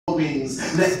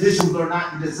wings. Let vision blur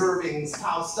not your deservings.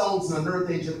 Pile stones and unearth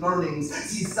ancient learnings.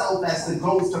 See self as the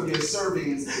ghost of your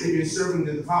servings. If you're serving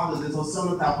the Father, there's no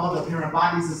son without mother. Parent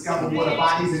bodies discover water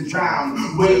bodies and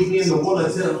drown. Wave me in the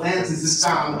water till Atlantis is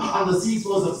found. On the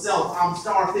seafloors of self, I'm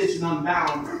starfish and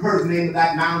unbound. Heard the name of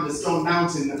that mound, the stone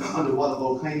mountain. Underwater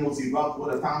volcanoes erupt,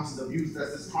 water fountains of youth.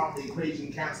 That's this partly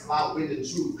equation, cancel out wind and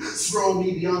truth. Swirl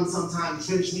me beyond, sometimes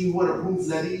drench me waterproof.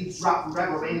 Let eaves drop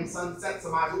forever, rain sunsets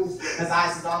on my roof. As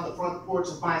I sit on the front porch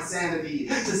of my sanity,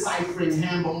 deciphering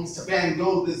ham bones to Van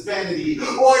Gogh this vanity.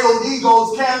 Oiled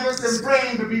egos, canvas and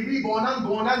brain to be reborn,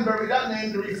 unborn, unburied,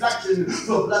 unnamed, the reflection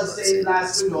to a bloodstained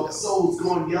glass window of souls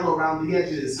going yellow around the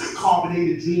edges.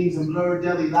 Carbonated dreams and blurred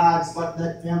daily lives, but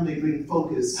let family bring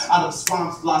focus out of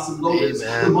swamps, blossom lotus.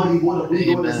 The muddy water,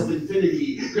 blue waters of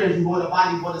infinity. Granting water,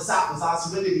 body, water, south was our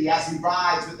serenity as we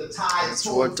rise with the tides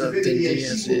towards divinity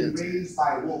and sheep raised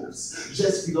by wolves.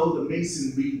 Just below the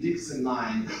masonry Dixon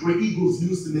line, where eagles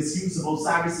use the misuse of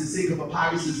Osiris' sake of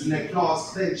papyruses and their claws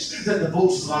clenched, that the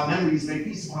vultures of our memories may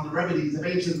feast upon the remedies of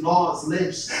ancient laws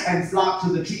lynched and flock to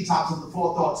the treetops of the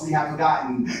forethoughts we have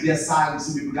forgotten. Their silence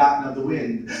will be forgotten of the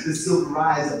wind. The silver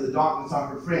eyes of the darkness are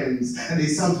her friends, and they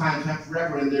sometimes have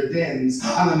forever in their dens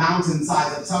on the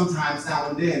mountainsides of sometimes now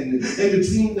and then. In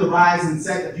between the rise and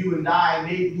set of you and I,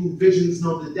 made blue visions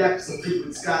know the depths of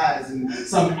liquid skies, and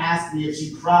some ask me if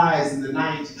she cries in the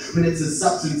night when it's the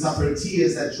substance of her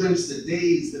tears that drench the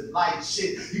days with light.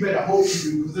 Shit, you better hope you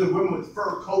do, because there are women with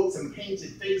fur coats and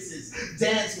painted faces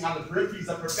dancing on the peripheries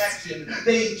of perfection.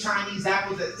 They ain't Chinese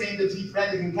apples that stain the teeth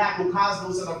red and capital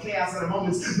cosmos and of chaos at a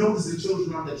moment's notice. The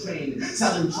children on the train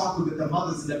selling chocolate with the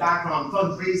mothers in the background,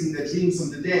 fundraising their dreams from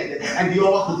the dead, and the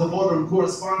authors of order and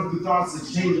correspondence with thoughts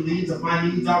exchange the leads of my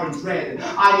needs are in dread.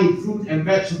 I need fruit and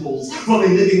vegetables, fully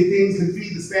living things can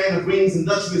feed the span of wings, and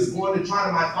thus she was born to try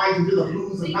to my fight into the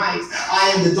blues of night.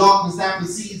 I am the darkness that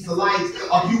precedes the light,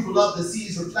 a pupil of the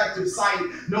sea's reflective sight.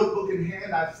 Notebook in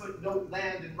hand, I footnote,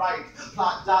 land, and write.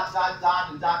 Plot, dot, dot,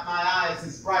 dot, and dot my eyes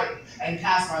is bright, and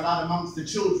cast my lot amongst the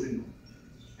children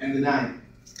and the night.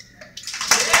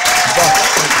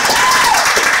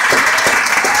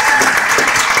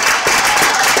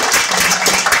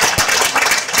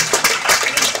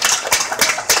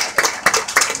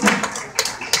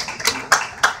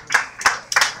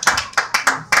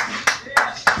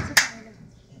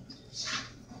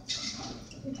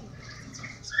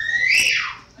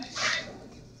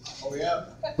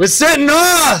 We're sitting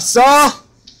on, Saul.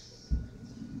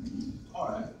 All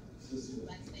right.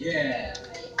 Yeah.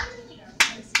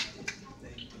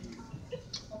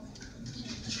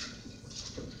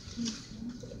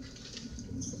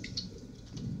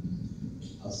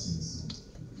 I'll sing this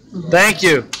song. Thank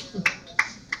you.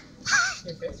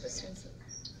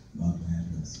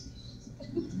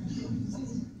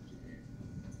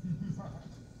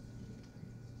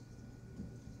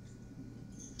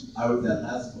 That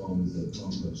last poem is a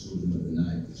poem called Children of the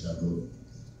Night, which I wrote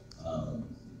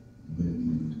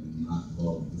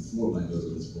before my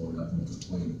daughter was born. I wrote the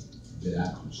poem a bit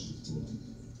after she was born.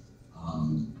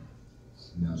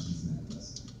 Now she's an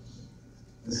adolescent.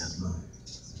 This is mine.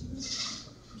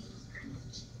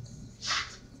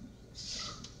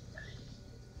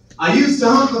 I used to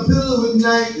hump a pillow at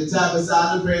night, the type of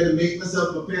silent prayer to make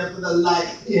myself prepare for the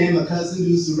light. Yeah, my cousin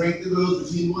used to rank the girls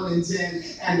between 1 and 10,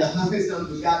 and the highest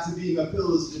number got to be my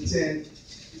pillows for 10.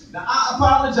 Now I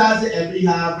apologize to every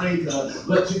high-ranker,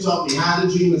 but you taught me how to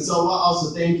dream, and so I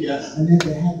also thank you. I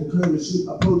never had the courage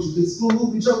to approach you at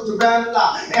school. We joked around a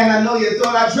lot, and I know you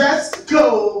thought I dressed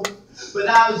cool. But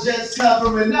I was just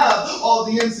covering up all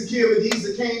the insecurities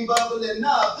that came bubbling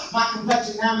up. My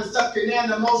complexion having stuck in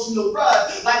an emotional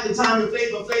rut, like the time you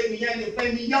flavor me and you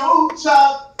play me, yo,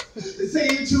 Chuck. They say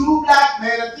you're too black,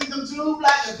 man. I think I'm too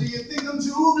black. Or do you think I'm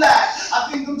too black? I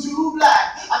think I'm too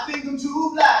black. I think I'm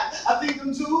too black. I think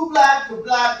I'm too black. A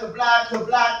black, a black, a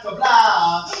black, a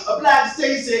black. A black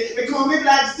Stacy. They call me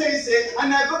Black Stacy. I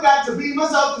never got to be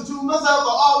myself, cause to myself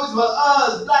I always was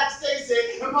us. Black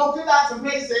Stacy. And polka dots and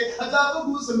lacy. A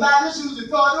double boots and battle shoes and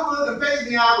thought it wouldn't face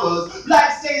me. I was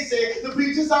Black Stacy. The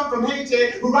preacher son from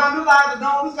Haiti who rhymed a lot and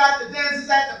always got the dances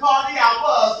at the party. I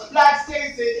was Black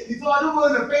Stacy. He thought it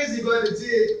wouldn't face me, but it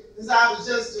did, cause I was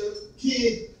just a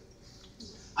kid.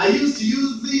 I used to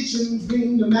use bleach and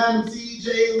dream to Madam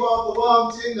CJ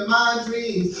walked into my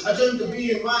dreams. I dreamed of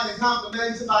being right and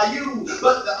complimented by you,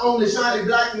 but the only shiny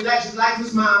black thing that you liked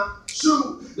was my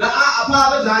shoe. Now I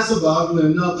apologize for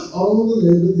boggling up all the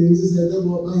little things you said that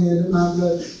brought my hand in my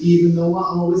blood, even though I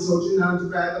always told you not to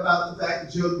brag about the fact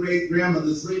that your great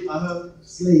grandmother's raped by her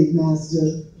slave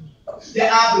master.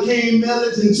 Yeah, I became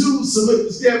militant too, so if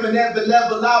you're staring at the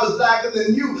level, I was blacker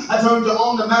than you. I turned you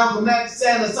on to Malcolm X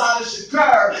and Asada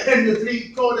Shakur, and the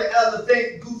three-quarter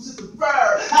elephant goose at the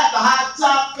fur. Had the hot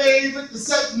top favorite, the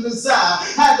second the side.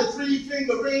 Had the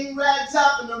three-finger ring rag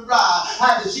top in the ride.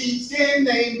 Had the sheepskin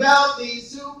named Belt,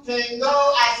 these two can go.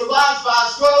 I said, watch,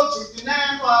 five, scroll, chicken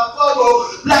and follow.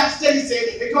 Black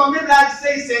Stacy, they call me Black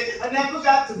Stacy. I never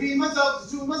got to be myself,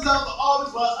 to myself, but always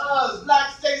for us.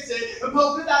 Black Stacy, and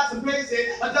polka dots and crazy.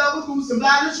 A double goose and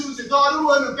blind shoes. You thought it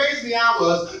wouldn't face me. I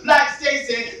was Black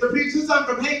Stacy, the preacher's son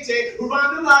from Haiti, who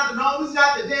run the line and always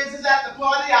got the dances at the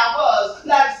party. I was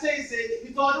Black Stacy.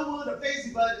 You thought it wouldn't face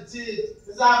me, but it did,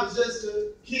 cause I was just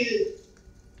a kid.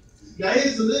 Now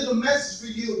here's a little message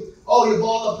for you. All your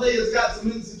baller players got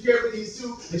some insecurities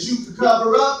too that you can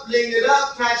cover up, bling it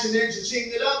up, catch an inch and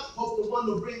ching it up. Hope the one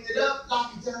will bring it up,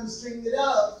 lock it down and string it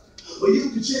up. Or you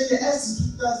could share your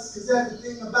essence with us, cause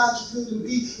everything about you couldn't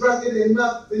be rugged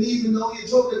enough. And even though you're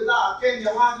totally locked and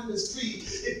you're hot in the street,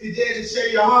 if you dare to share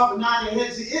your heart but not your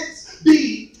head, it's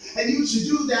beat. And you should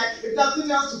do that, if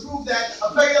nothing else to prove that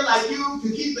a player like you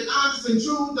can keep it honest and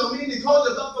true. Don't mean to call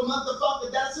it up a motherfucker,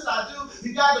 that's what I do.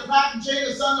 You got a pack and chain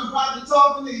or son, I'm probably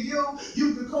talking to you.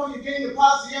 You can call your gang, your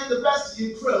posse, and the rest of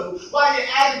your crew. While you're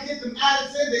at it, get them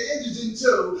addicts and the indigent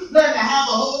too. Learn to have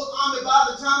a whole army by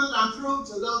the time that I'm through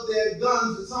to load their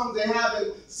guns with songs they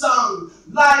haven't sung.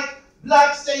 Like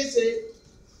Black Stacy.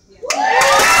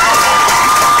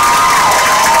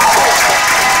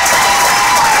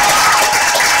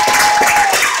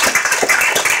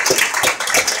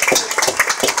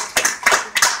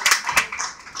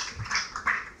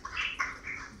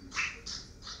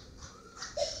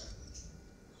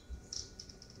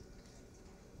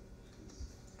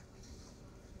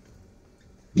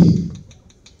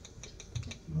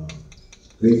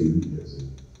 Thank you, guys.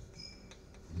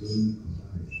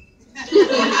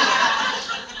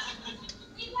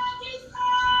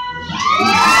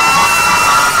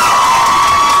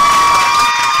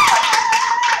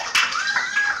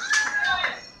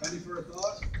 Ready for a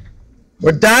thought?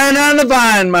 We're dying on the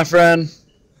vine, my friend.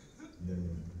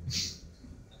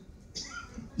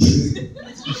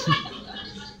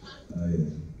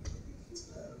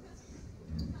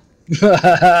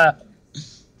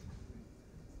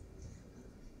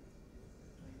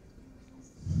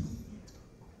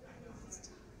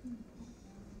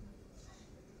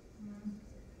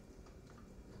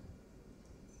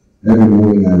 Every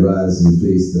morning I rise and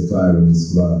face the firing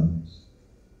squad.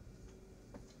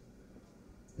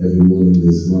 Every morning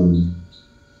there's one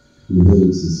who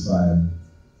holds his fire.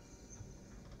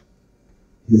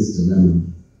 His dilemma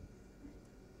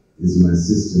is my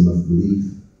system of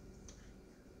belief.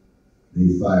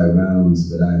 They fire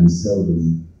rounds, but I am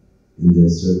seldom in their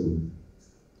circle.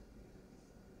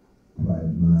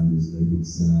 Quiet mind is labeled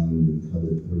sound and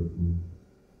colored purple.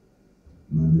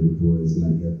 My little boy is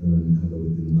not yet learned color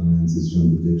within lines. His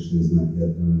young prediction is not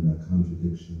yet learned our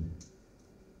contradiction.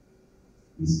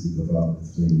 We speak of art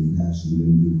with flaming passion,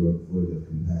 then do work void of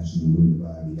compassion, and wonder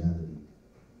why reality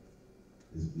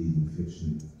is bleeding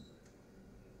fiction.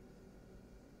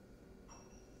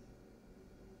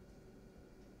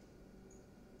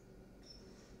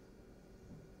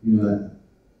 You know,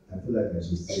 I feel like I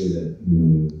should say that, you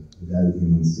know, the guy who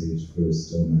came on stage first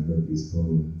stole my herpes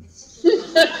poem.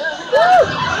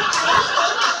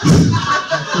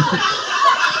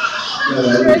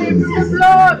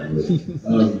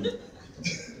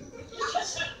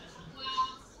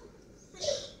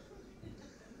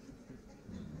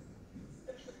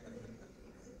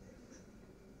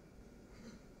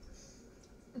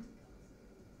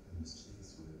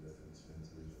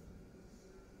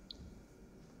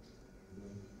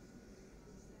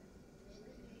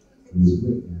 It was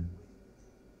great, man.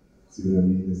 See what I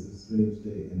mean? It's a strange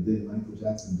day. And then Michael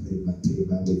Jackson paid my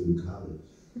way through college.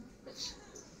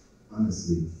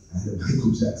 Honestly, I had a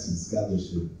Michael Jackson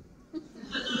scholarship.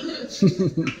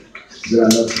 But I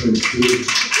love Prince too.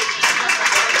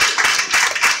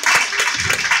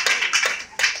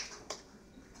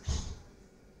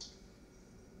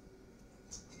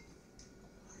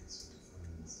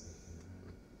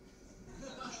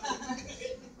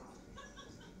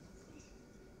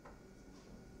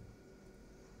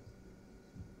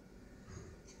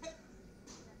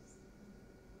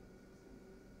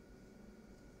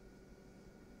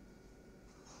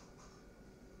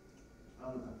 I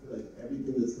feel like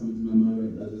everything that's coming to my mind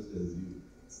right now just is you.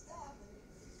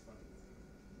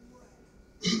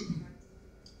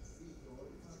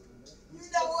 You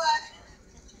know what?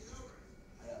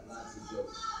 I got lots of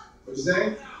jokes. What you say?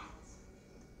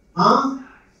 Huh?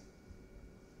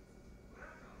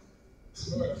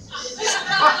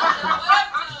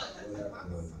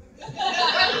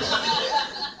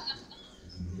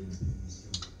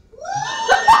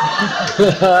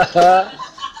 This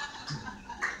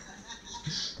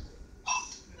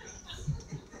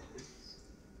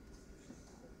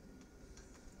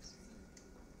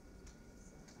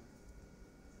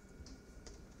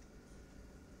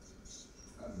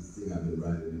thing I've been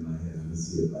writing in my head. I'm gonna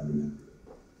see if I remember it.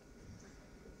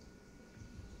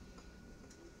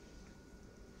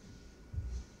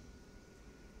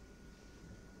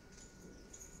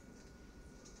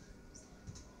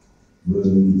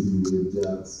 Running through the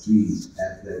dark street,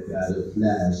 act like got a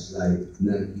flashlight,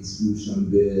 Nike swoosh on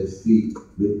bare feet,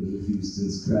 Whitney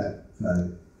Houston's crack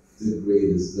pipe, the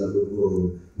greatest love of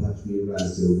all. Watch me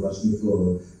rise, so watch me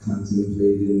fall,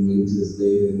 contemplating winters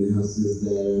laden, houses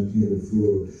that I can't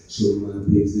afford. Show my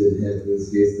babes at heaven's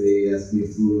gates, they ask me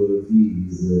for a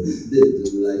visa. Live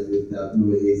the life without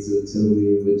no hate, so tell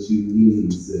me what you need,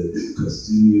 sir.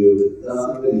 Question your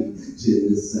authority,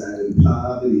 genocide and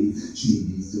poverty.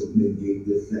 Treaties don't negate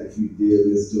the fact you deal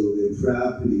in stolen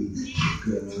property.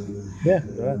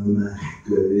 I'm a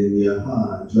hacker in your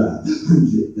hard drive.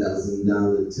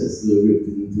 $100,000 Tesla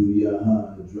ripping through your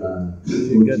hard drive.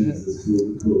 Oh Jesus,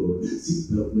 pull the cord.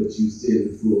 Seatbelt what you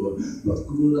stand for.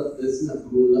 Buckle up, let's not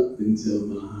cool up until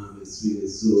Muhammad swing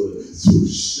his sword.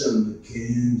 Swoosh on the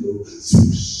candle,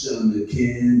 swoosh on the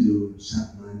candle.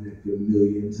 Chop my neck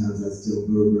 1,000,000 times, I still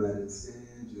burn right and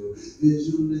stand you.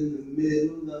 Visual in the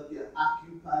middle of your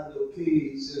occupied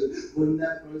location. One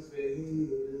that burns for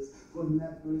haters, one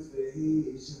that burns for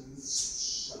Haitians.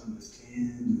 Swoosh on the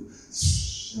candle,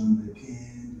 swoosh on the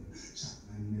candle. Chop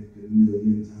my neck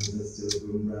 1,000,000 times, I still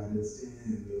burn right and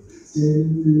stand you.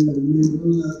 Standing in the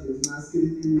middle of your mosque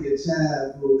in your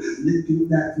chapel, licking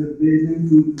that forbidden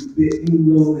fruit, forbidden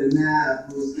glowing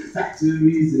apples.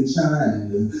 Factories in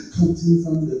China, coating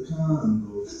from the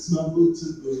Congo, smuggled to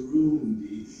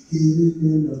Burundi, hidden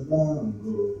in the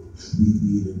bongo. We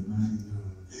beat them right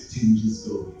on, changes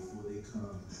go before they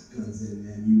come. Guns and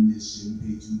ammunition,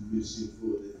 pay tuition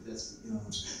for the desperate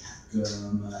young.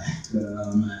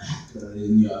 I'm a hacker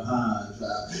in your hard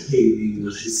drive. Hating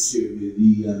your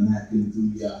security, I'm hacking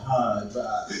through your hard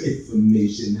drive.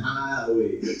 Information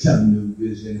highway, tunnel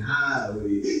vision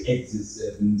highway. Exit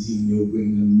 17, you'll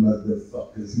bring the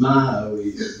motherfuckers my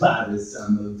way. Virus,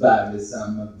 I'm a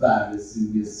virus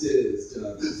in your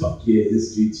system. Fuck your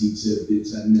history teacher,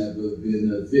 bitch, I've never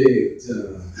been a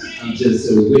victim. I'm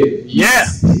just a witness. Yeah.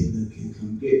 Hitler can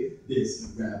come get this.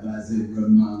 Rabbis in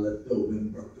Ramallah throwing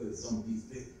burgers on these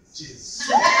bitches.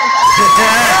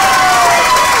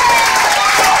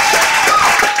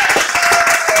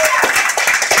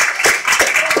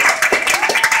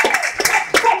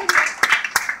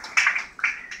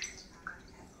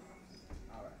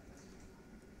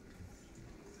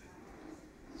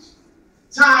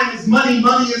 Time is money,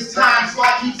 money is time, so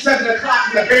I keep 7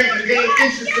 o'clock in the bank to gain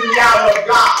interest in the hour of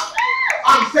God.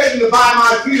 I'm saving to buy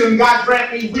my freedom, God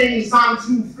grant me wings, I'm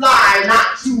to fly,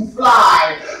 not to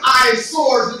fly. I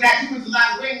soar, so that humans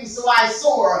without wings, so I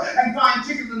soar, and find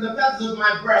chickens in the feathers of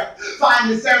my breath. Find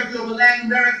the seraphim of the land,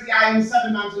 numerically I am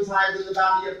 7 mountains higher than the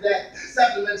valley of death,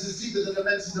 7 dimensions deeper than the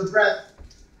dimensions of breath.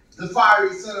 The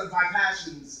fiery sun of my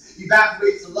passions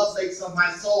evaporates the love lakes of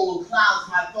my soul, clouds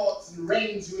my thoughts and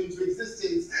rains you into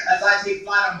existence as I take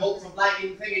flight on bolts of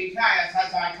lightning, clinging chaos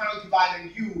as my concubine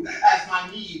and you as my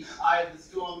me. I of the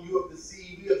storm, you of the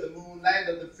sea, we of the moon, land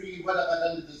of the free. What have I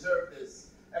done to deserve this?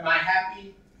 Am I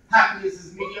happy? Happiness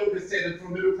is mediocre standard for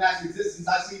middle class existence.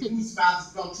 I see blue smiles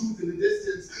that spell truth in the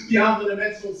distance. Beyond the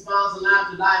dimensional smiles and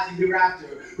laughter lies in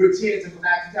hereafter. Where tears are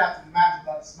connected after the magic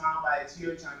of a smile by a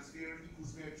tear times fear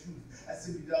equals mere truth. As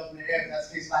simply does in the air,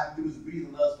 that's case all I have to do is breathe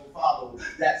and others will follow.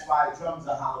 That's why drums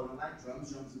are hollow. I like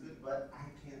drums, drums are good, but I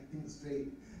can't think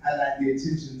straight. I lack the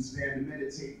attention span to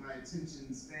meditate. My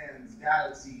attention spans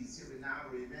galaxies, here and now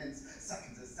events,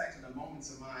 seconds a second, a moment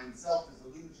of mind, self is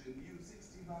illusion, you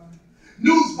 69.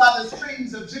 News by the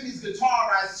strings of Jimmy's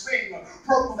guitar I swing,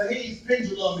 purple the haze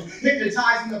pendulum,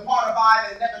 hypnotizing the part of I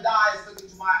that never dies. Look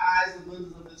into my eyes, the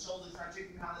lenses of the shoulders, try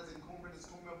chicken collars and cornbread,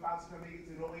 cornmeal pounds, make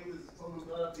it oil is the total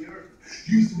blood of the earth.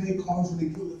 Used to make cars when they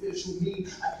kill the fish with me.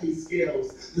 I pay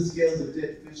scales, the scales of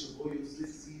dead fish of oil, slick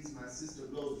seas. My sister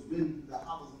blows wind, the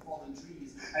hollows of fallen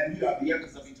trees, and we are the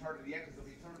echoes of eternity, echoes of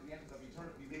eternity, echoes of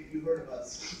eternity. Maybe you heard of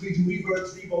us. We do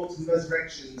rebirths, revolts, and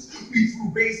resurrections. We threw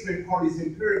basement parties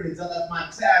and pyramids. I left my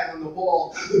tag on the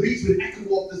wall. The beach would echo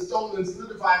off the stone and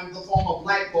solidify in the form of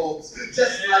light bulbs,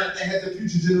 just right at the heads of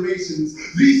future generations,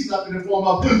 leasing up in the form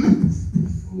of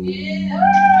yeah.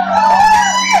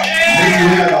 Maybe you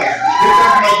heard of us. It's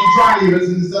not like you try to,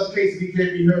 in such cases, we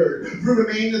can't be heard. We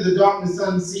remain in the darkness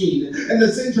unseen. In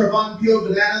the center of unpeeled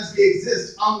bananas we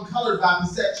exist, uncolored by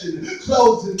perception,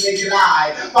 clothed to the naked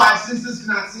eye. Five senses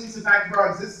cannot sense the fact of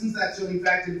our existence. That's the only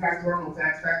fact. In fact, there are no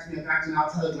facts. Facts me a fact in our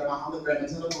telegram, a hologram, a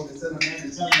telephone, a son of man,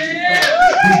 and television.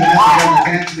 The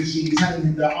dance machine telling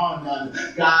him there are none.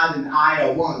 God and I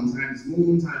are one. Times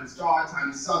moon, times star,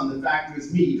 times sun. The factor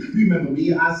is me. Remember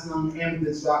me? I slung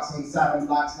amethyst rocks on Saturn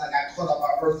blocks like I cut up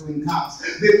our earthling cops.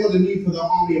 They wanted me for the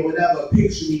army or whatever.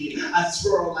 Picture me. I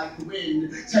swirl like the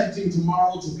wind, tempting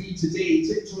tomorrow to be today,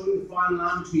 tiptoeing the fine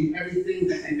line between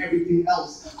everything and everything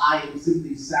else. I am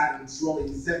simply Saturn,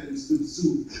 swirling sevens through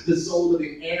soothe, the soul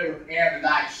living air of air and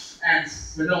life. And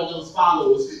when all else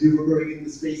follows, you're reverting in the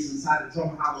space inside the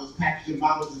drum hollows, packaging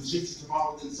bottles and ships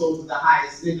tomorrows and sold to the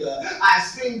highest nigga. I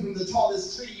swing from the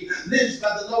tallest tree, lynched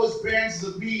by the lowest branches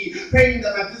of me, praying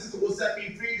that my physical will set me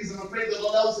free, because I'm afraid that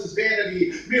all else is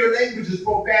vanity. Mere language is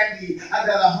profanity. I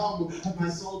got a hum of my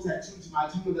soul tattooed to my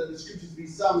tongue, that the scriptures be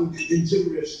sung in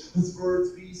gibberish. As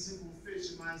birds be simple fish,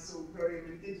 and my soul aquarium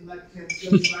and intellect can't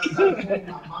judge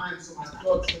my mind, so my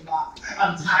thoughts are locked.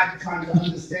 I'm tired of trying to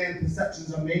understand.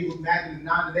 Perceptions are made with matter and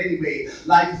not in any way.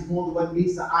 Life is more than what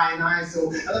meets the eye and eye.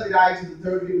 So I let me die to the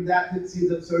third view. With that pit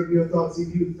seems absurd. Your thoughts see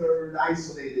you third,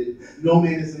 isolated. No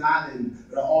man is an island,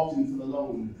 but I often feel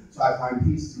alone. So I find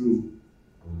peace through.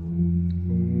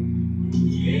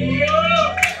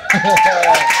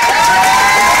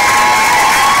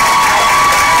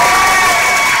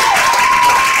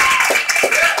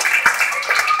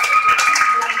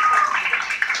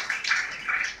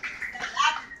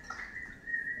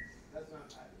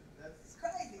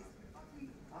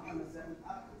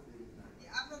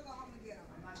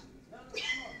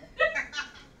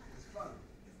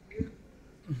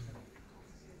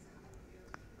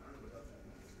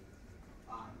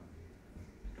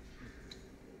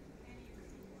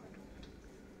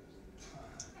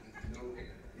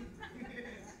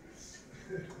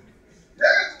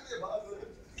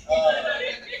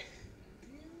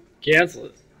 Cancel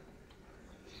it.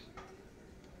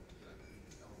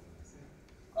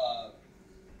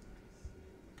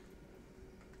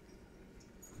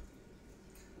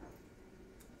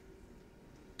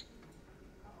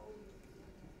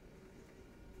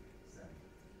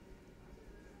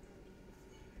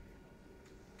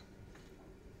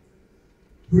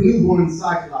 Her newborn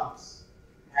Cyclops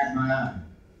had my eye,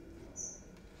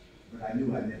 but I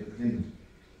knew I'd never claim it.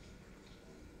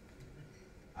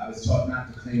 I was taught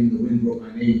not to claim. The wind wrote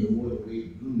my name, the water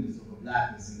waved blueness over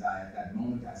blackness, and at that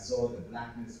moment I saw that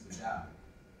blackness would die,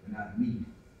 but not me,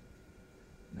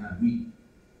 not we.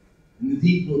 In the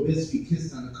deep abyss we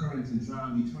kissed on the current and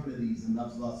drowned eternities, and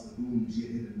love's lost the room. She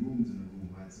had hidden rooms in the room.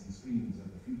 I'd seen screams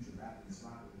of the future, rapidly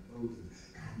swallowed and frozen.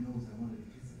 God knows I wanted to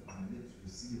kiss it, but my lips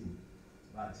were sealed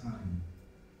by time.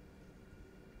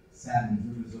 Saturn's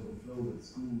rivers overflow with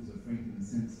schools of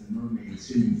frankincense and mermaids,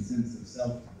 shimmering the sense of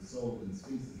self to the soul, and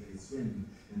sphinxes they swim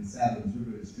in Saturn's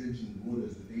rivers, drenching the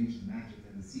waters with ancient magic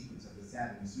and the secrets of the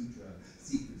Saturn Sutra,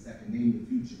 secrets that can name the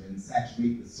future and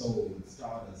saturate the soul with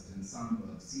stardust and samba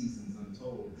of seasons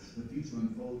untold. The future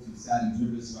unfolds through Saturn's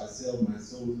rivers, so I sailed my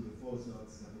soul to the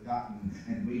foresails of forgotten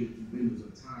and waded through windows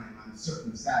of time. I'm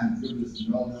certain of Saturn's rivers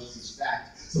and all else is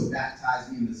fact, so baptize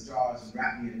me in the stars and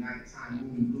wrap me in nighttime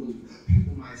moon blue.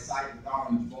 Pupil my sight with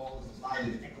orange balls of light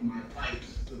and echo my flight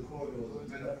to the corridors of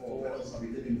metaphor. What else are we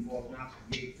living for if not to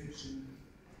create fiction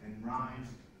and rhyme?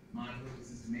 My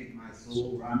purpose is to make my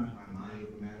soul rhyme with my mind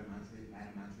over matter, my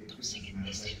take fiction,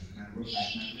 matter, matter, work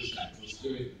back, matter, this back. So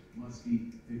spirit must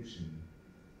be fiction.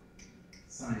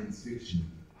 Science fiction.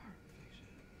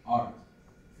 Art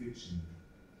fiction.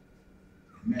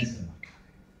 Meta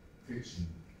fiction.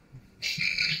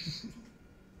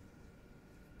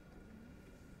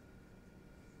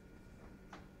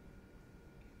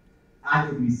 I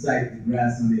could recite the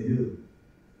grass on the hill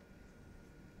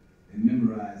and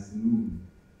memorize the moon.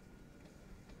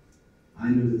 I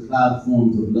know the cloud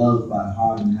forms of love by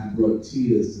heart and have brought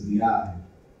tears to the eye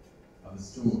of a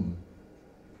storm.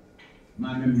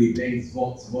 My memory banks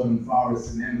vaults of autumn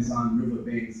forests and Amazon river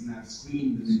banks, and I've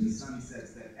screamed them into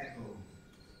sunsets that echo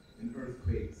in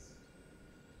earthquakes.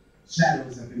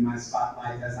 Shadows have been my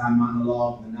spotlight as I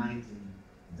monologue the night and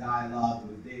dialogue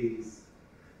with days.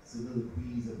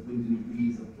 Soliloquies of wind and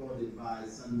breeze applauded by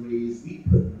sun rays. We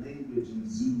put language in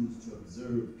zoos to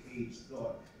observe caged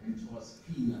thought and toss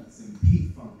peanuts and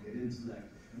P-funk at intellect.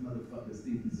 And motherfuckers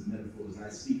think these are metaphors. I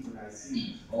speak what I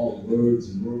see. All words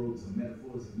and worlds are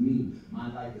metaphors of me.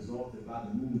 My life is authored by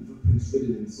the moon, footprints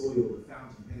written in soil, the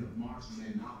fountain pen of Martian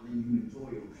men, outlaying human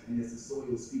toil. And as the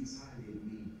soil speaks highly of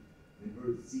me, and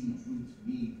earth seeds root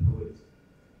me, poet,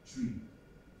 tree.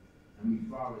 And we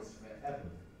forest forever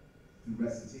through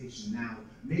recitation. Now,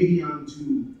 maybe I'm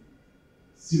too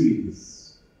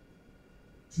serious,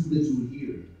 too little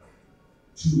here,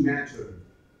 too matter,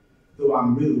 though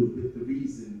I'm riddled with the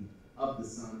reason of the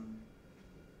sun.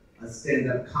 A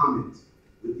stand-up comment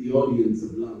with the audience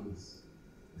of lungs.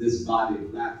 This body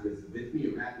of laughter is with me,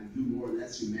 a rapping you more or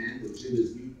less human, though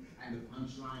gender's mute, and the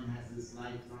punchline has this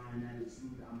lifeline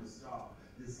attitude. I'm a star.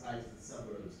 This life's the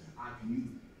suburbs. I commute.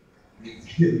 It's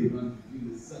daily run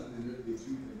between the sun and earthly truth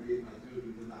and raise my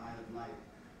children to the height of light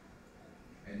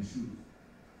and truth.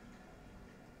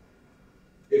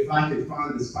 If I could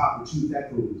find the spot where truth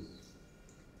echoes,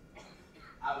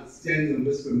 I would stand and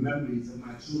whisper memories of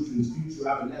my children's future.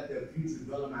 I would let their future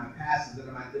dwell in my past so that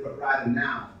I might live a brighter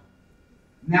now.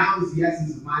 Now is the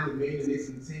essence of my domain, and it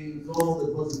contains all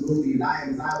that wasn't movie, and I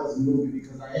am as I wasn't movie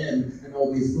because I am and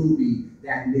always will be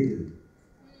that nigga.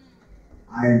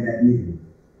 I am that nigga.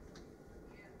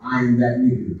 I am that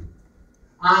nigga.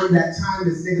 I am that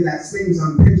timeless nigga that swings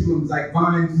on pendulums like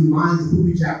vines through minds,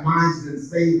 booby trap minds and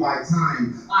enslaved by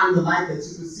time. I'm the light that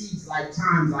supersedes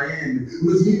lifetimes I am. It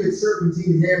was me with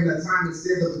serpentine hair and that time that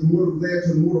stared up with mortal glare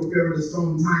to mortal fear of the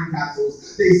stone time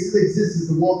capsules. They still exist as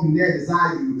the walking dead as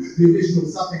I do. The original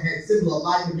suffering symbol of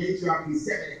life and matriarchy,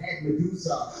 seven-head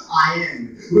Medusa. I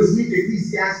am. It was me, the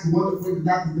ecclesiastical wonder pointed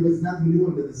out that there was nothing new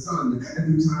under the sun.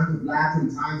 And through times of laughter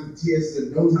and times of tears, and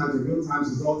no times of real times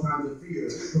was all times of fear.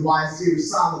 The wise seer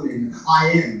Solomon,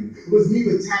 I am. It was me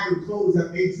with tattered clothes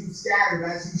that made you scatter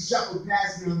as you shuffled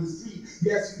past me on the street.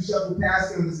 Yes, you shuffled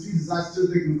past me on the street as I stood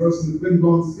there conversing with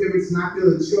windblown spirits, and I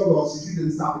feel that your loss as you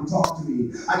didn't stop and talk to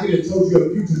me. I could have told you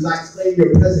your futures, I explained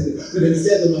your present, but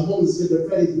instead of the homeless fit their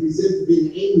ready to resent for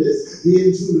being aimless, the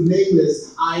into the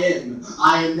nameless. I am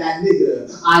that nigga.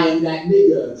 I am that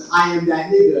nigga. I am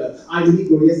that nigga. I'm a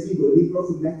Negro, yes, Negro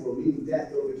from necro, meaning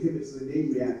death over chemics in the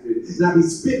name reactor. And I be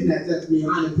spitting at death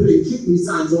behind and putting kick me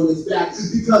signs on its back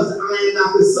because I am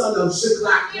not the son of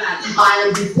Shiklack Clack. I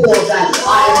am before that.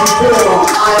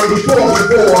 I am before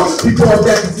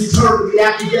death is eternity.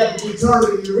 After death is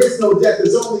eternity. There is no death,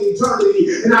 there's only eternity.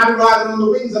 And I be riding on the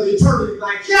wings of eternity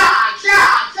like,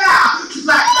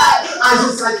 I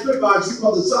just like flip bars, you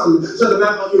call the sun. Show the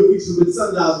map on your features with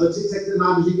sundials, but TikTok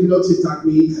technology, you can know TikTok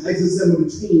me. Exit symbol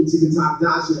between TikTok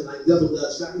dodging it like double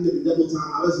dutch. Got me to be double time.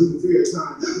 I was moving for your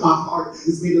time. My heart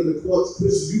is made of the quartz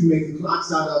pushes you making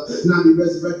clocks out of. And I'll be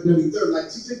resurrected every third like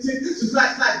tick tick tick. Just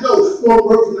clack clack. No, more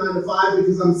work from 9 to 5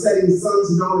 because I'm setting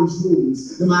suns and orange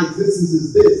moons. And my existence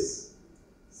is this.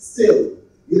 Still,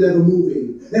 you're never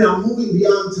moving. And I'm moving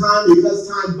beyond time because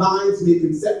time binds me, it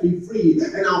can set me free.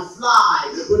 And I'll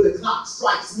fly when the clock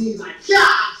strikes me like,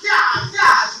 clack, clack.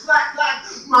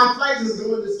 My flight is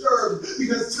going disturbed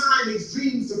because time makes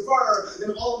dreams defer.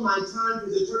 And all of my time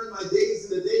is turning my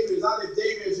days into daymares. I live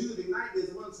daymares, you living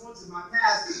nightmares. Once in my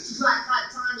past. Clack, clack,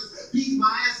 time is beating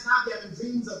my ass. And I'll be having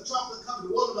dreams of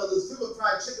chocolate-covered watermelons, filled with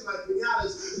fried chicken like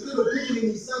pinatas. Little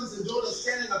pickaninny sons and daughters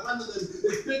standing up under them.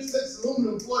 This big 6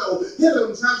 aluminum foil. Hit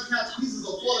them, trying to catch pieces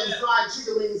of fallen fried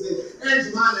chicken wings and Aunt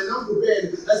Jemima and Uncle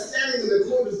Ben are standing in the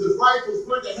corners with rifles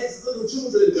pointing at heads of little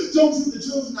children. Don't shoot the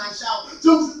children, I shout.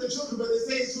 Don't shoot the children, but they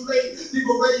say it's too late. They've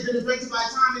already been affected by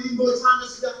time, and even more time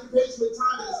is preoccupation with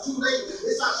time, and it's too late.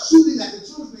 They start shooting at the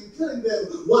children and killing them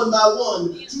 1 by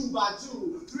 1, 2 by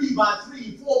 2, 3 by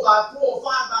 3, 4 by 4, 5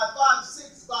 by 5,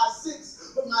 6 by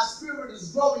 6. But my spirit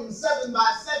is growing 7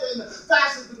 by 7,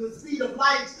 faster than the speed of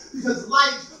light, because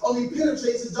light only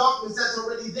penetrates the darkness that's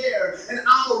already there, and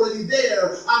I'm already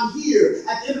there. I'm here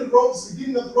at the end of the road,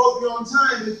 beginning of the road beyond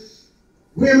time.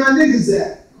 Where my niggas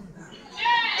at?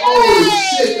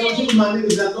 Oh shit, don't give me my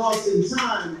niggas that lost in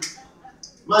time.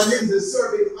 My niggas are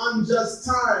serving unjust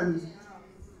time.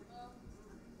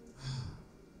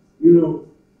 You know,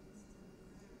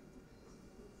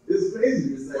 it's crazy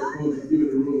to say, oh, you give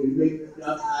it a room. You make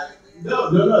no,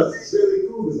 it's really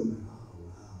cool because I'm like, oh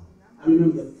wow. I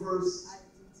remember the first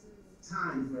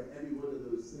time for every one of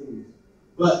those things.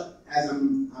 But as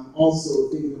I'm also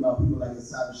thinking about people like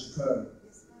Assata Shakur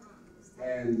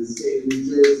and the state of New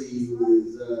Jersey, who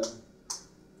is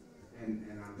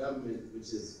and our government, which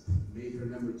has made her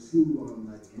number 2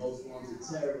 on like most wanted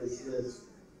terrorist list.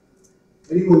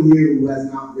 Anyone here who has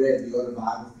not read the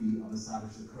autobiography of Assata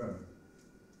Shakur?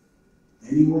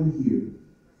 Anyone here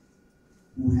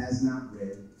who has not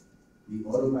read the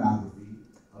autobiography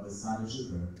of Assata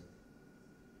Shakur?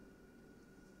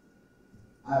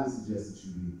 I would suggest that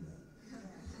you read that.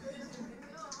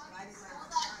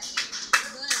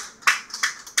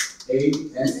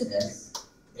 ASSATA.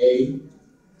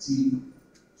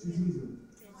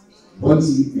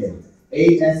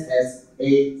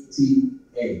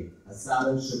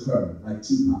 Assata Shakur, like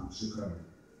Tupac Shakur.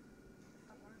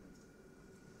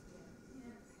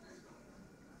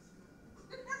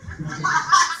 Yeah.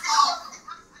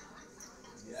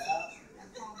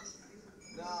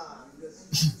 Nah, this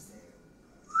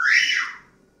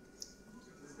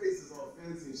space is all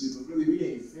fancy and shit, but really we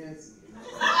ain't fancy. You know?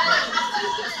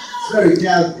 It's very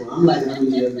casual. I'm like, I'm in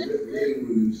the living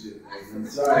room and shit. Like, I'm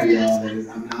sorry, y'all, that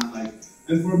I'm not like.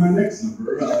 And for my next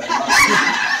number,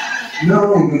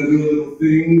 now I'm gonna do a little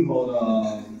thing called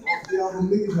off the album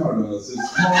Nicky Carlos.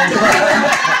 It's called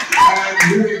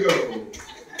and here we go.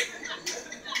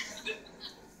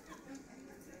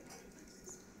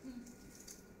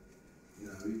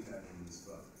 Yeah, we catching this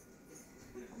fuck.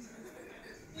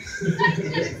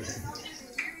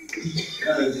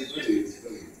 Yeah, it's funny, it's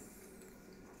funny.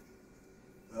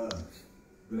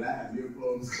 But I have your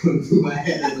poems going through my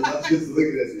head and I'm just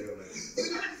looking at you. I'm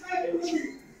like, yeah.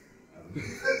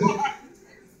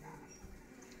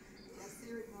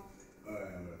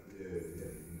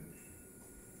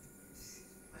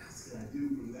 What else can I do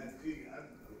from that thing? Okay,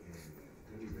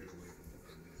 let me break away from that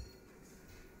for a minute.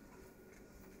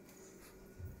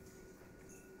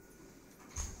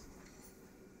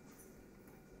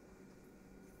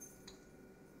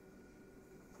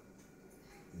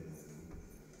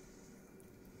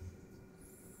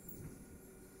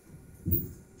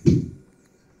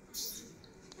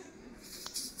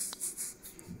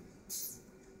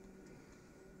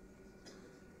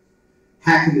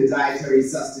 Hacking the dietary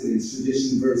sustenance,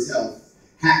 tradition versus health.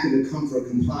 Hacking the comfort,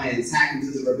 compliance, hacking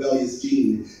to the rebellious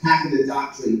gene, hacking the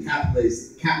doctrine,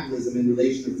 capitalism in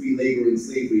relation to free labor and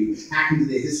slavery, hacking to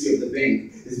the history of the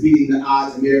bank, is beating the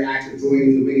odds, a mere act of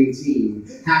joining the winning team,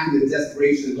 hacking the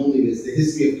desperation and loneliness, the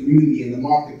history of community in the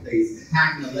marketplace,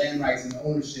 hacking the land rights and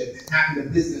ownership, hacking the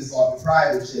business law,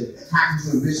 proprietorship, hacking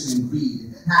to ambition and greed,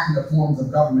 hacking the forms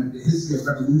of government, the history of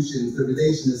revolutions, the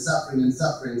relation to suffering and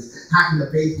sufferings, hacking the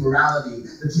faith morality,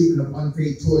 the treatment of one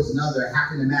faith towards another,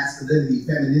 hacking the masculinity,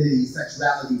 femininity,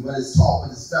 sexuality, what is taught,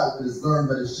 what is felt, what is learned,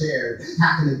 what is shared,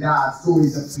 hacking the God,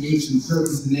 stories of creation,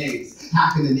 serpents and eggs,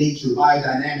 hacking the nature,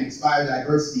 biodynamics,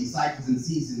 biodiversity, cycles and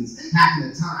seasons, hacking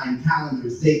the time,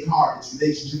 calendars, Descartes, its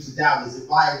relationship to doubt, is it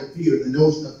wire to fear, the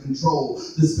notion of control,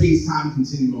 the space-time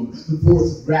continuum, the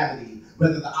force of gravity,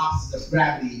 whether the opposite of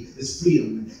gravity is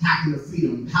freedom, hacking the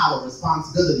freedom, power,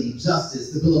 responsibility,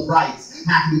 justice, the Bill of Rights,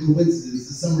 hacking the coincidence,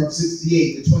 the summer of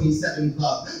 '68, the 27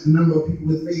 Club, the number of people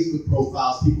with Facebook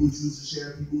profiles, people who choose to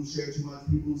share, people who share too much,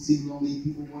 people who seem lonely,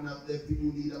 people who want to uplift, people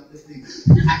who need uplifting,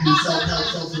 hacking self-help,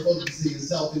 self-focusing, and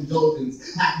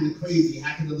self-indulgence, hacking the crazy,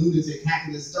 hacking the lunatic,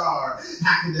 hacking the star,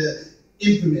 hacking the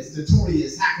infamous,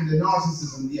 notorious, hacking the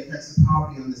narcissism, the effects of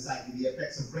poverty on the psyche, the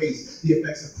effects of race, the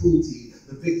effects of cruelty,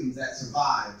 the victims that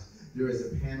survived. There is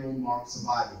a panel marked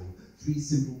survival. 3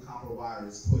 simple copper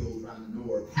wires coiled around the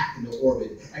north, hacking the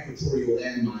orbit, equatorial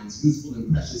landmines, useful and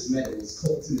precious metals,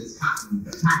 coltinous cotton,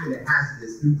 hacking the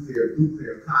hazardous,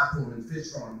 nuclear, cod farm and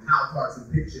fish farm, cow parts and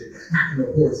picture, hacking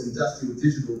the horse, industrial,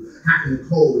 digital, hacking the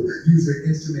code, use your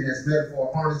instrument as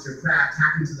metaphor, harness your craft,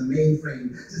 hacking to the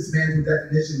mainframe, dismantle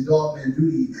definition, dogma and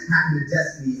duty, hacking the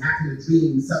destiny, hacking the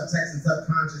dream, subtext and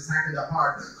subconscious, hacking the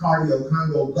heart, cardio,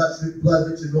 Congo, blood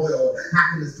rich and oil,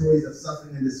 hacking the stories of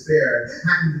suffering and despair,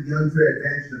 hacking the unfair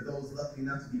advantage of those lucky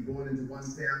enough to be born into one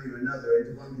family or another,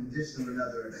 into one condition or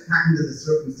another, hacking to the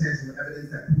circumstantial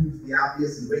evidence that proves the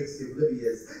obvious and breaks the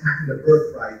oblivious, hacking the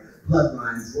birthright,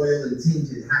 bloodlines, royal and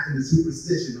tainted, hacking the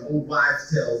superstition, old wives'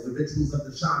 tales, the rituals of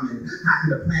the shaman,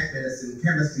 hacking the plant medicine,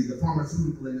 chemistry, the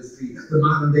pharmaceutical industry, the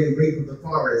modern-day rape of the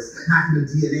forest, hacking the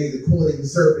DNA, the coiling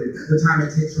serpent, the time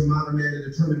it takes for modern man to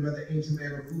determine whether ancient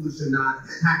man were foolish or not,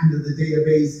 hacking to the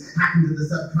database, hacking to the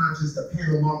subconscious, the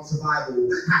panel marked survival,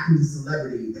 hacking to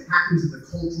celebrity, hacking to the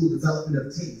cultural development of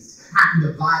taste, hacking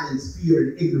to violence, fear,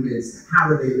 and ignorance. How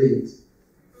are they linked?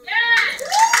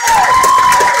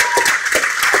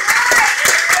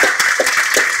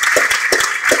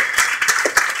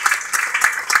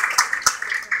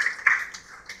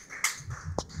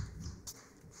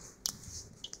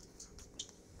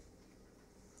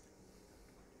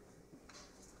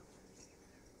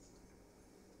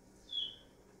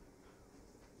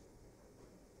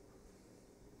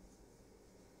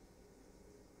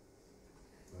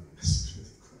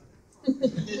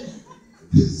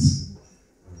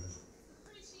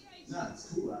 No, it's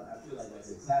cool. I feel like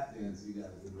as a tap dance, you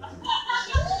gotta do like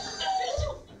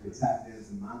a tap dance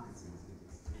in marketing.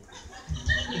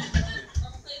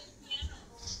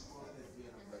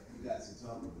 You guys can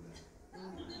talk over that.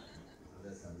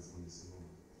 That's how it's going to slow.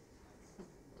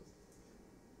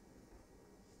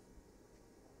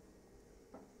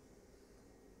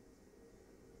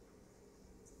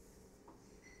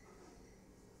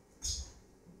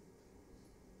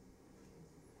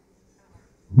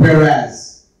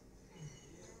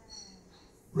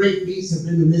 Great beats have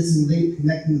been the missing link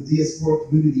connecting the diasporic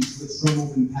community to its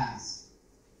drum-open past.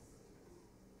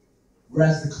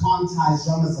 Whereas the quantized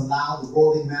drummers allow the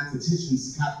worldly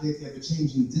mathematicians to calculate the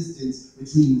ever-changing distance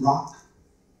between rock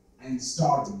and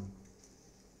stardom.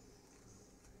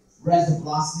 Whereas the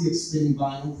velocity of spinning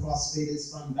vinyl cross-faded,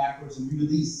 spun backwards, and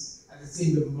re-released at the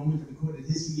same moment of recorded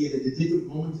history, yet at a different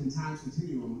moment in time's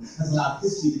continuum, has allowed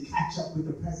history to catch up with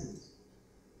the present.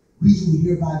 We do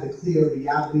hereby declare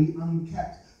reality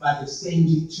unkept by the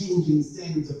changing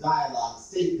standards of dialogue,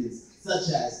 statements such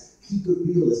as keep it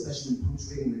real, especially when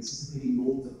punctuating and anticipating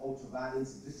modes of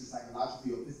ultraviolence, inflicted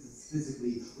psychologically or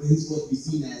physically, were henceforth be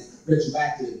seen as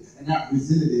retroactive and not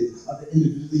representative of the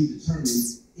individually determined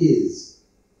is.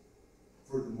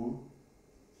 Furthermore,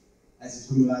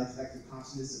 as a criminalized collective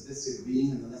consciousness of this state of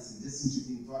being and the lesson distance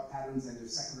between thought patterns and their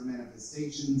secular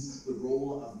manifestations, the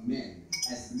role of men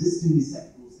as listening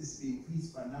receptacles is to be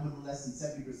increased by no less than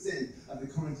 70% of the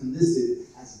current enlisted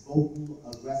as vocal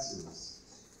aggressors.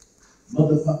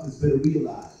 Motherfuckers better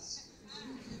realize.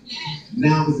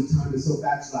 Now is the time to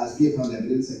self-actualize. We have found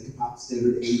evidence that hip-hop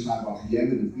standard 85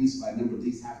 RPM and increased by a number of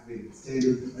these half-rated of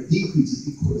standard or decreases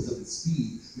 3/4 of its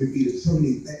speed may be a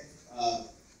determining effect.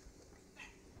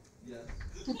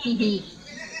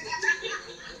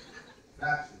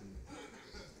 Actually,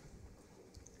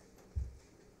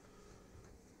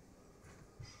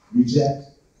 reject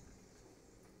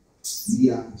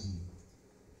mediocrity.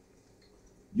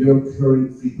 Your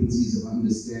current frequencies of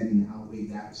understanding outweigh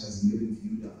that which has been given to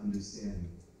you to understand.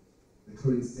 The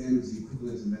current standards are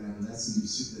equivalent of an adolescent who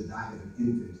took the diet of an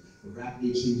infant, the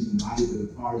rapidly changing body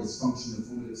with a part as function of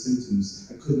formative symptoms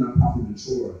and could not properly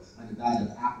mature on a diet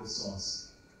of applesauce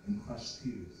and crushed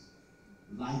pears.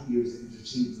 Light years are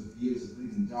interchanged with years of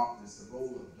living darkness. The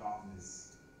role of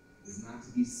darkness is not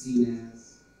to be seen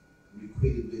as or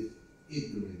equated with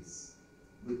ignorance,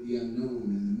 with the unknown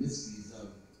and the mysteries of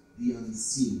the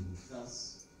unseen.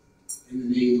 Thus, in the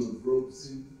name of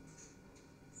Robeson,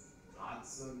 God's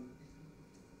son,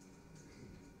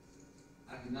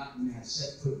 Akhenaten,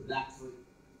 Hatshepsut, Blackfoot,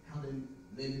 Helen,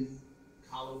 Lennon,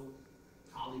 Kahlo,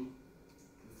 Kali,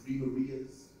 the Three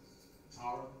Marias,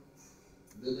 Tara,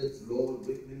 Lilith, Lord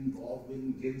Whitman,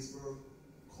 Baldwin, Ginsburg,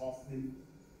 Kaufman,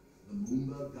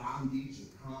 Lumumba, Gandhi,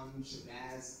 Japan,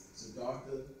 Shabazz,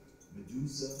 Siddhartha,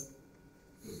 Medusa,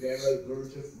 Rivera,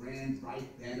 Gurdjieff, Rand,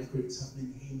 Wright, Banneker,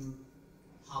 Tubman, Hamer,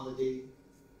 Holiday,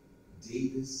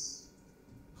 Davis,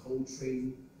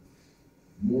 Coltrane,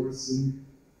 Morrison,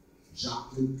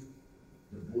 Joplin,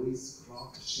 Du Bois,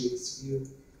 Clark, Shakespeare,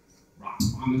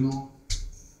 Rachmaninoff,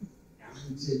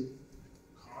 Ellington,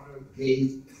 Carter,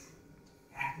 Gay,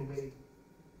 Hathaway,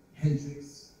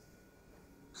 Hendricks,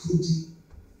 Cootie,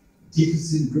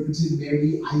 Dickerson, Ripperton,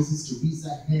 Mary, Isis,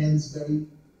 Teresa, Hansberry,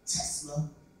 Tesla,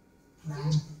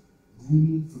 Plath,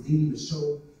 Gloomy, Fellini,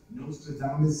 Michaud,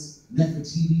 Nostradamus,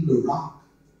 Nefertiti, Laroque,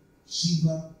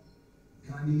 Shiva,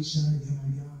 Ganesha,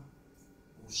 Yamaya,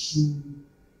 Oshun,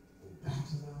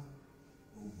 Obatala,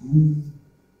 Ogun,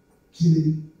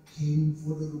 Kennedy, King,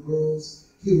 Four Little Girls,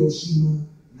 Hiroshima,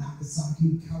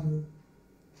 Nagasaki, Keller,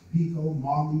 Pico,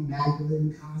 Marley,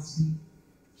 Magdalene, Cosby,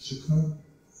 Shakur,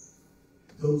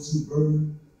 those who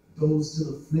burn, those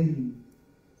still aflame,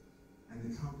 and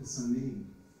the countless unnamed.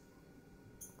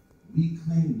 We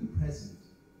claim the present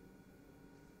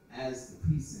as the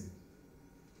present,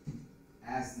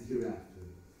 as the hereafter.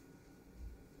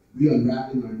 We are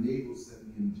unwrapping our navels that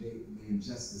we may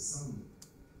ingest the sun.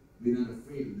 We are not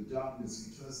afraid of the darkness.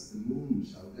 We trust that the moon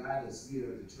shall guide us. We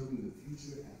are determining the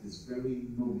future at this very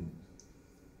moment.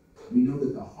 We know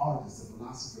that the heart is the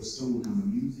philosopher's stone. Our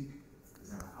music is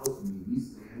our alchemy. We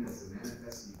stand as a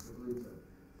manifest equivalent of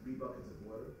 3 buckets of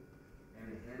water and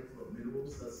a handful of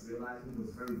minerals, thus realizing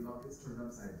those very buckets turned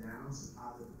upside down, some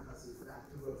positive percussive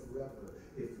factor of forever.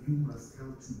 If you must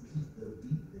count to keep the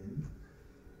beat, then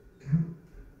count.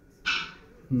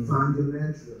 Find your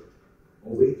mantra.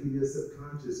 Awaken your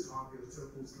subconscious, carve your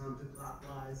circles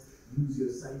counterclockwise, use your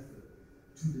cipher.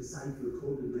 To decipher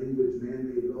coded language,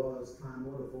 man-made laws, climb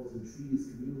waterfalls and trees,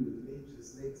 commune with nature,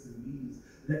 snakes and bees.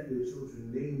 Let your children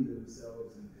name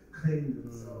themselves and claim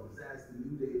themselves as the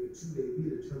new day. For today, we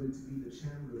are determined to be the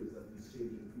channelers of these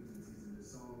changing frequencies into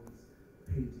songs,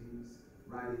 paintings,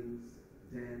 writings,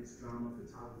 dance, drama,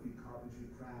 photography, carpentry,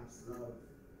 crafts, love,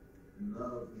 and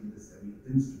love in this every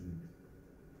instrument,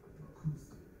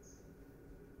 acoustics,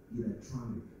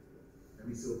 electronic,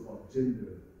 every so-called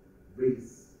gender,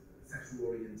 race, sexual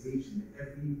orientation,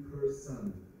 every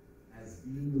person as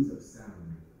beings of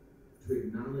sound, to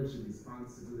acknowledge the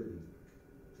responsibility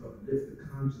to uplift the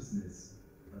consciousness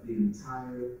of the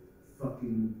entire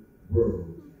fucking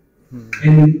world.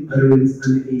 Any utterance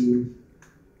unaimed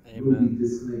will be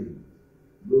disclaimed,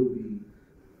 will be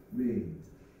made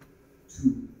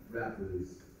to rappers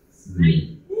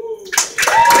slave.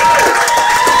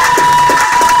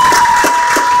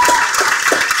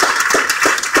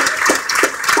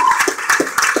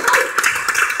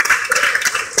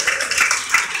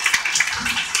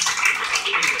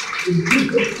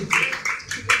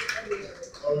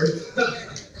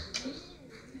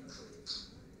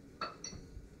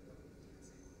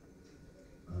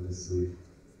 Honestly,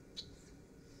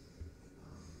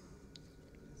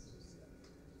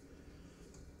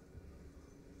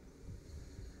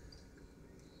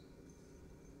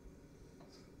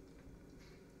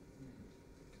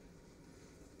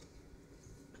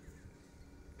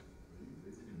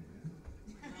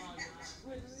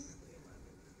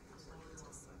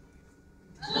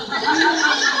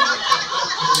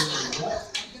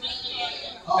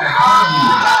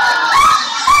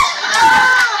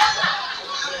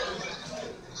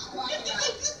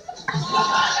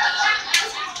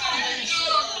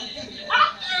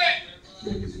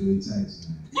 it's really tight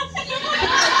tonight.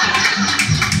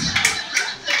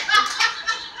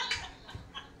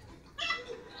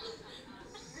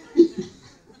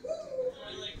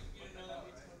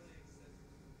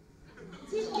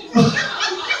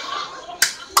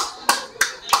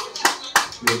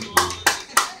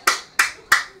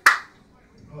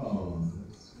 Oh,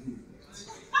 that's sweet.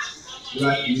 Do I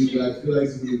feel like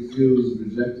somebody feels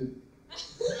rejected?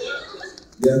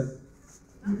 Yes?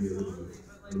 Maybe a little bit.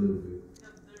 A little bit.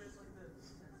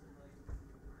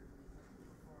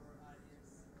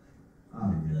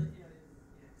 Oh, yeah.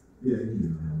 Yeah, you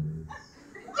know how it is.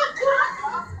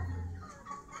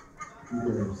 You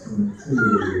guys are so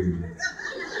intimidating.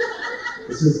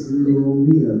 It's just a little old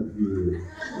me up here.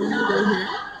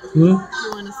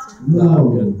 No,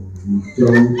 you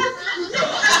don't.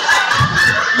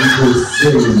 You just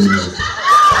saying that.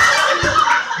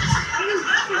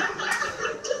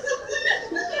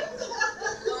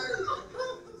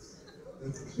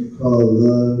 That's what you call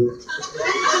love.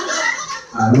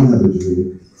 I don't have a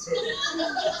drink.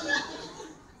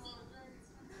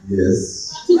 Yes.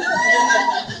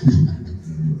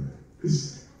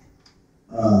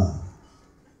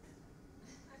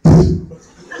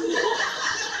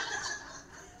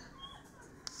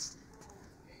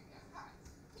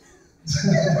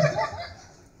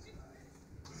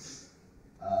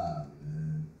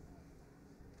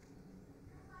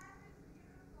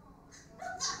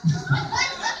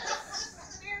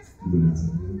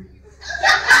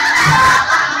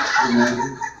 Man.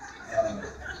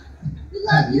 You know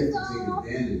I've yet to take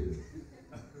advantage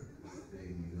of this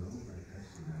thing, you know? Like, I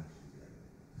should actually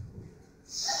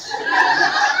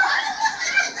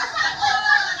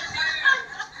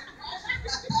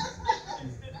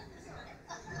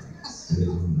stay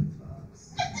on the clocks.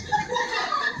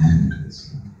 That's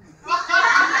right.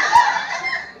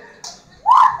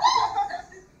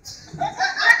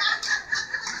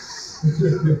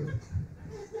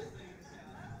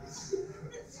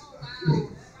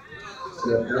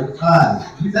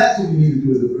 That's what we need to do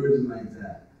with a version like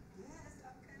that.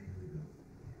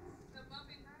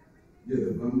 Yeah,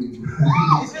 the bumping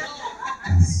grind.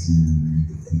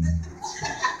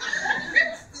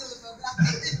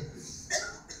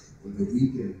 Or the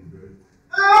weekend version.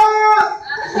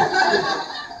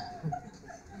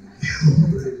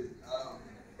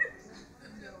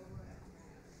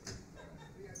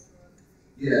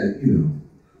 Yeah, you know.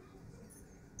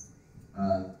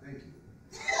 Thank you.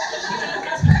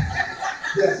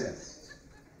 Yes.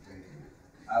 Thank you.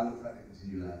 I will try to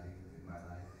continue laughing in my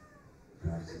life,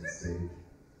 perhaps on stage.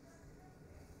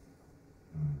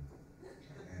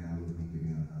 And I will be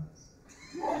giving out hugs.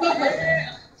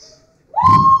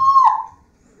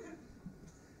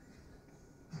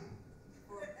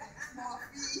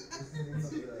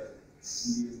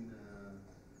 Indian,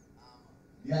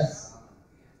 yes.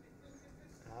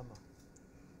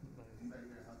 Anybody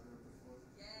hear a hugger before?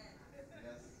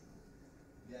 Yes.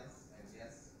 Yes and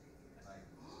yes. Like,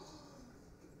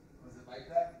 was it like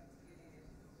that?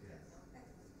 Yes.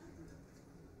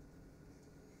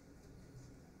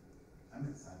 I'm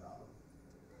excited about it.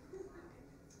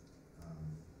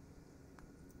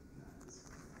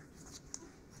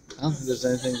 I don't think there's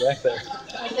anything back there.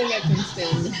 I think I can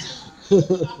stand it. I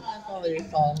follow your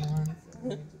call once.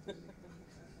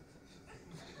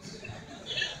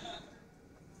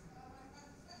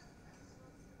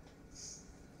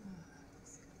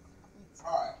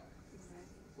 All right.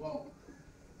 Well,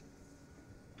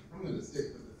 I'm going to stick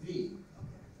with the theme.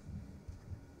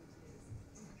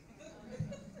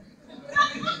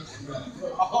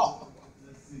 Oh,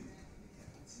 let's see.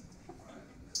 All right.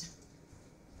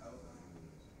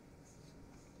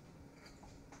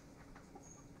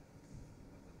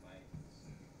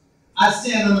 I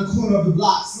stand on the corner of the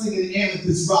block, slinging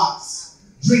amethyst rocks,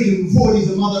 drinking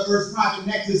 40s of Mother Earth's private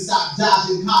nectar stock,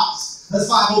 dodging cops. That's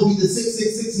 5 be the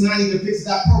 666 and I need to fix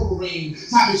that purple rain.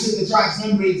 Type of shit that drives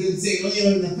membranes insane,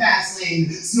 laying in the fast lane,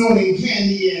 snorting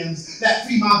candy yams that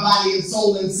free my body and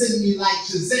soul and send me like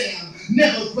Shazam.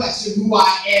 Never question who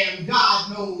I am,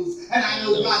 God knows, and I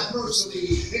know God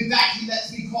personally. In fact, he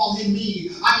lets me call him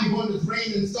me. I be born with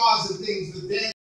rain and stars and things, but then